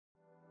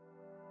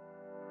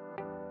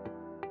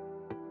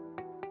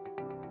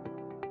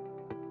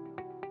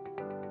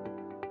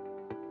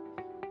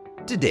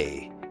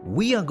Today,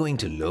 we are going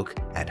to look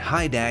at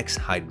HYDAC's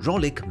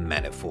hydraulic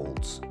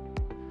manifolds.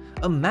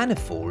 A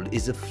manifold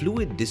is a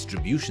fluid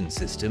distribution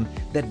system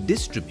that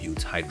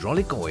distributes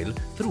hydraulic oil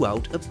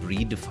throughout a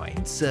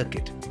predefined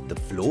circuit. The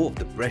flow of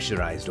the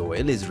pressurized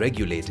oil is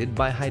regulated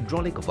by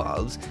hydraulic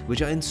valves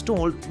which are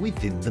installed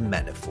within the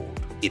manifold.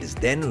 It is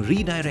then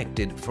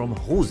redirected from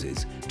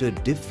hoses to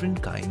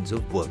different kinds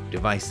of work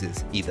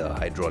devices, either a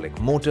hydraulic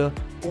motor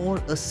or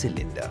a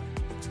cylinder.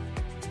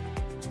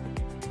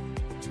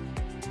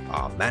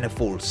 Our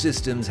manifold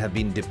systems have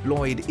been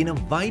deployed in a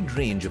wide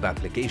range of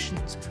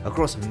applications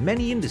across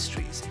many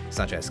industries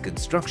such as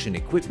construction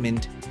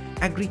equipment,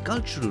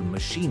 agricultural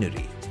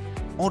machinery,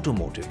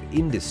 automotive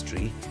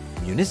industry,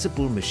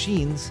 municipal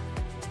machines,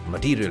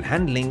 material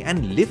handling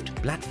and lift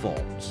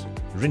platforms,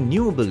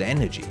 renewable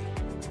energy,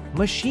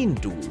 machine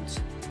tools,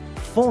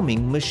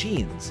 forming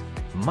machines,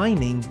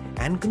 mining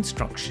and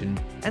construction,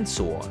 and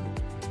so on.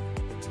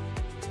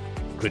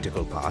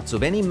 Critical parts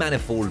of any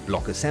manifold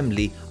block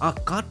assembly are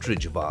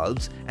cartridge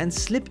valves and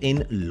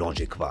slip-in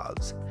logic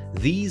valves.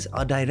 These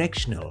are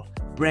directional,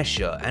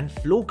 pressure and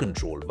flow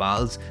control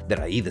valves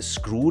that are either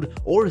screwed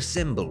or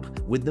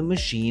assembled with the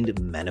machined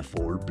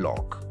manifold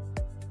block.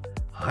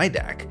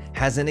 HYDAC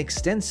has an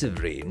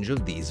extensive range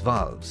of these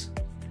valves.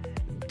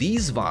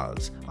 These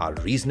valves are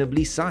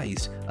reasonably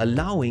sized,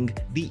 allowing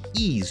the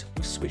ease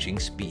of switching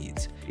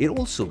speeds. It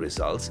also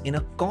results in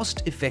a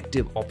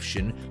cost-effective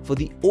option for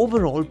the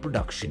overall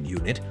production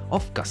unit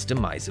of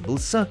customizable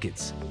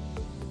circuits.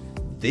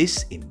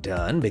 This in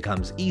turn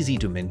becomes easy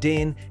to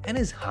maintain and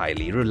is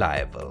highly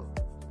reliable.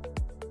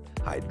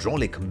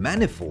 Hydraulic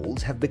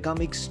manifolds have become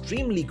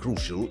extremely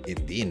crucial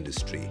in the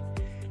industry.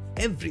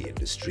 Every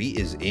industry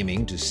is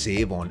aiming to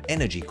save on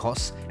energy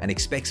costs and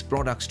expects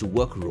products to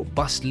work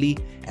robustly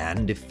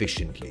and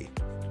efficiently.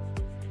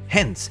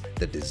 Hence,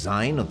 the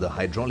design of the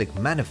hydraulic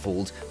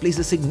manifolds plays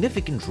a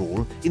significant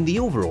role in the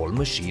overall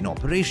machine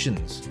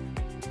operations.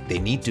 They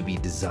need to be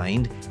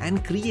designed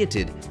and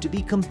created to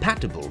be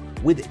compatible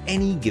with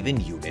any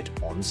given unit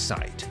on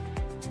site.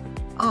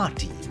 Our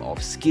team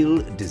of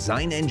skilled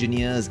design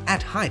engineers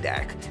at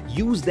HYDAC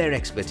use their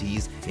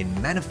expertise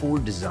in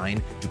manifold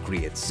design to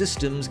create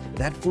systems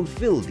that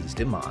fulfill these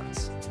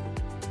demands.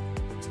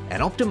 An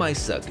optimized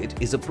circuit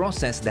is a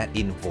process that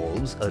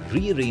involves a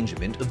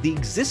rearrangement of the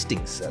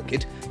existing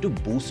circuit to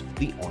boost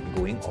the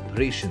ongoing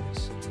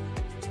operations.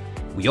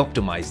 We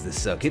optimize the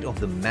circuit of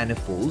the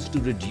manifolds to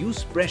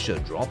reduce pressure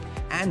drop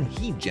and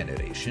heat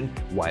generation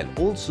while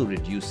also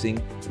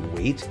reducing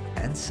weight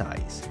and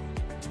size.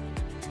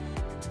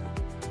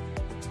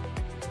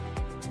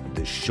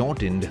 The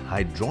shortened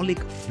hydraulic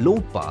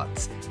flow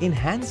paths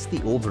enhance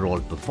the overall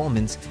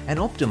performance and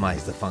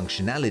optimize the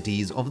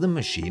functionalities of the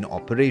machine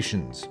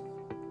operations.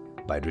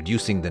 By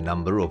reducing the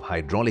number of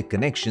hydraulic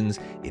connections,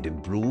 it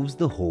improves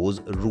the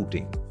hose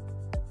routing.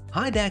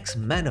 HYDAC's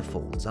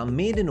manifolds are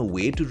made in a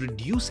way to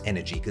reduce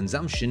energy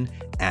consumption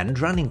and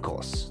running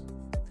costs.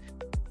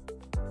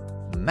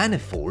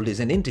 Manifold is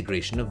an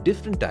integration of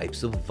different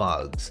types of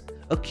valves,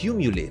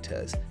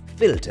 accumulators,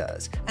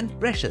 filters, and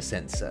pressure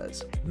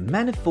sensors.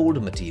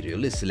 Manifold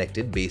material is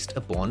selected based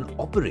upon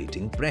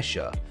operating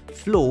pressure,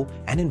 flow,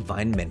 and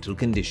environmental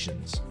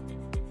conditions.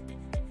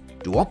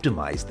 To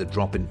optimize the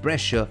drop in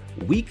pressure,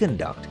 we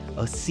conduct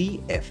a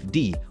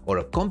CFD or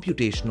a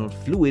computational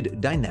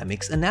fluid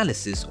dynamics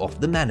analysis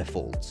of the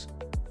manifolds.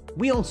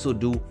 We also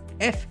do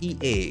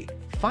FEA,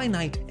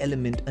 finite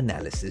element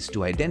analysis,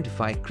 to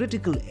identify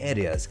critical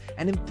areas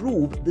and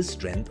improve the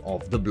strength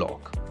of the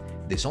block.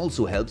 This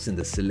also helps in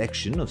the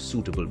selection of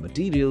suitable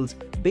materials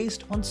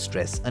based on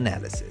stress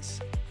analysis.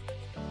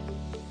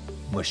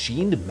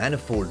 Machined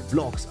manifold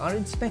blocks are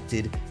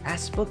inspected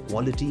as per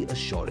quality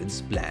assurance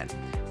plan.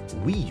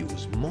 We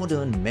use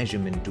modern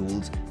measurement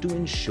tools to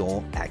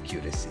ensure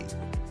accuracy.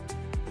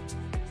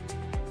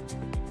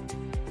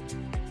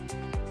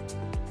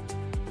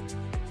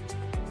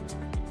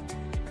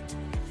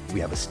 We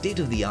have a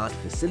state-of-the-art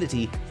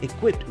facility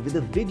equipped with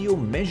a video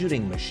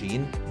measuring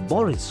machine,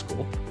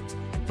 borescope,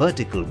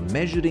 vertical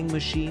measuring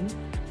machine,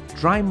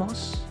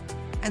 trimos,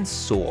 and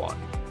so on.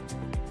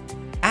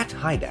 At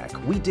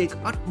HYDAC, we take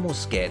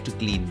utmost care to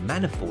clean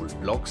manifold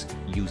blocks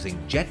using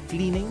jet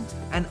cleaning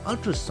and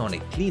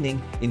ultrasonic cleaning,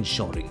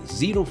 ensuring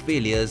zero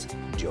failures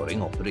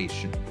during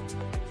operation.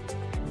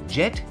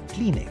 Jet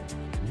cleaning.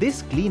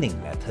 This cleaning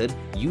method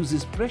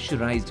uses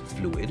pressurized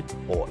fluid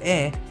or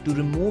air to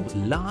remove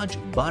large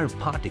bar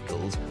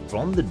particles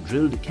from the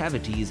drilled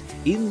cavities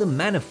in the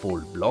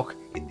manifold block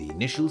in the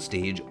initial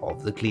stage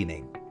of the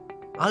cleaning.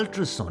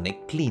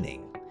 Ultrasonic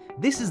cleaning.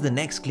 This is the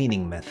next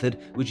cleaning method,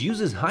 which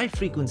uses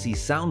high-frequency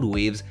sound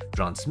waves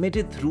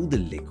transmitted through the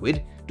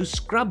liquid to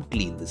scrub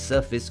clean the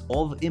surface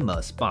of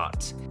immersed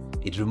parts.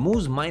 It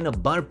removes minor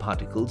bar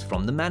particles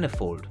from the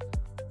manifold.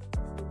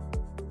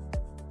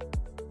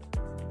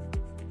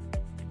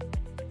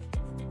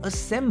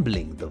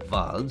 Assembling the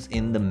valves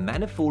in the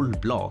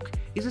manifold block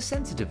is a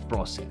sensitive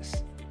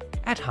process.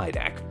 At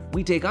HYDAC,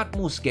 we take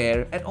utmost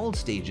care at all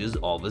stages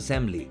of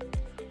assembly.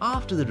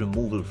 After the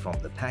removal from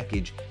the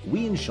package,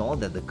 we ensure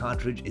that the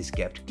cartridge is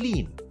kept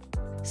clean.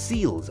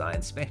 seals are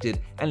inspected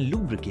and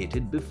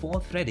lubricated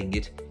before threading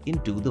it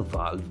into the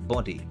valve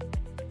body.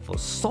 For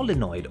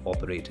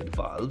solenoid-operated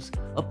valves,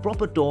 a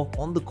proper torque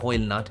on the coil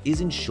nut is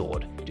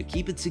ensured to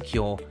keep it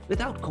secure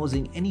without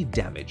causing any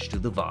damage to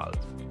the valve.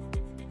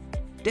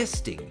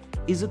 Testing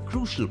is a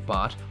crucial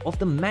part of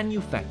the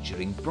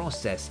manufacturing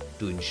process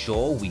to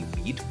ensure we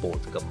meet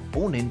both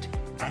component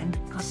and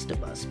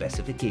customer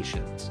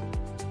specifications.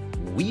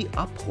 We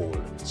uphold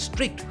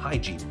strict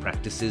hygiene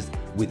practices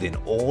within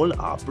all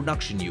our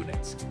production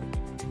units.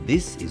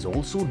 This is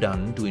also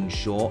done to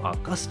ensure our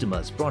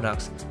customers'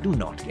 products do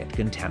not get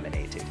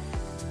contaminated.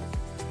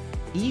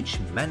 Each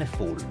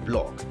manifold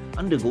block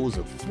undergoes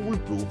a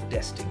foolproof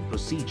testing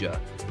procedure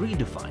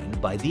predefined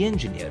by the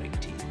engineering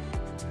team.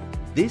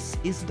 This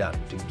is done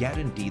to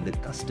guarantee the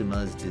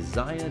customer's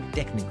desired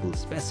technical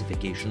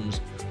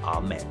specifications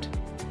are met.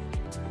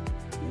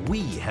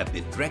 We have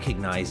been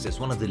recognized as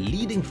one of the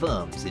leading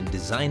firms in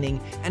designing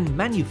and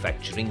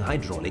manufacturing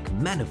hydraulic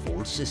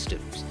manifold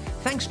systems.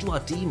 Thanks to our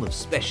team of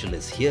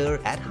specialists here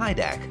at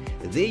HYDAC,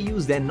 they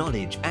use their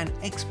knowledge and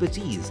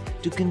expertise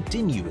to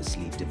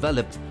continuously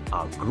develop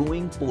our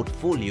growing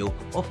portfolio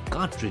of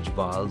cartridge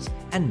valves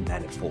and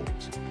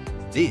manifolds.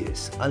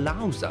 This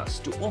allows us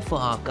to offer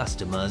our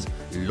customers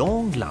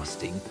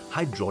long-lasting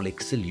hydraulic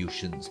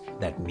solutions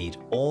that meet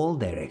all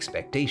their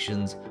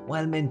expectations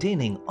while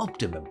maintaining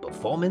optimum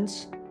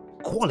performance,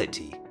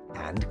 quality,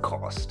 and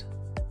cost.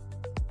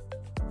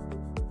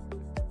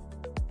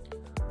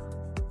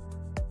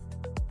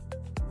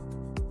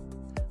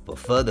 For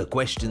further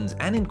questions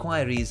and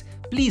inquiries,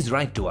 please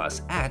write to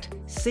us at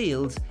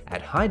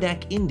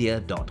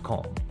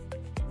sales@hydacindia.com.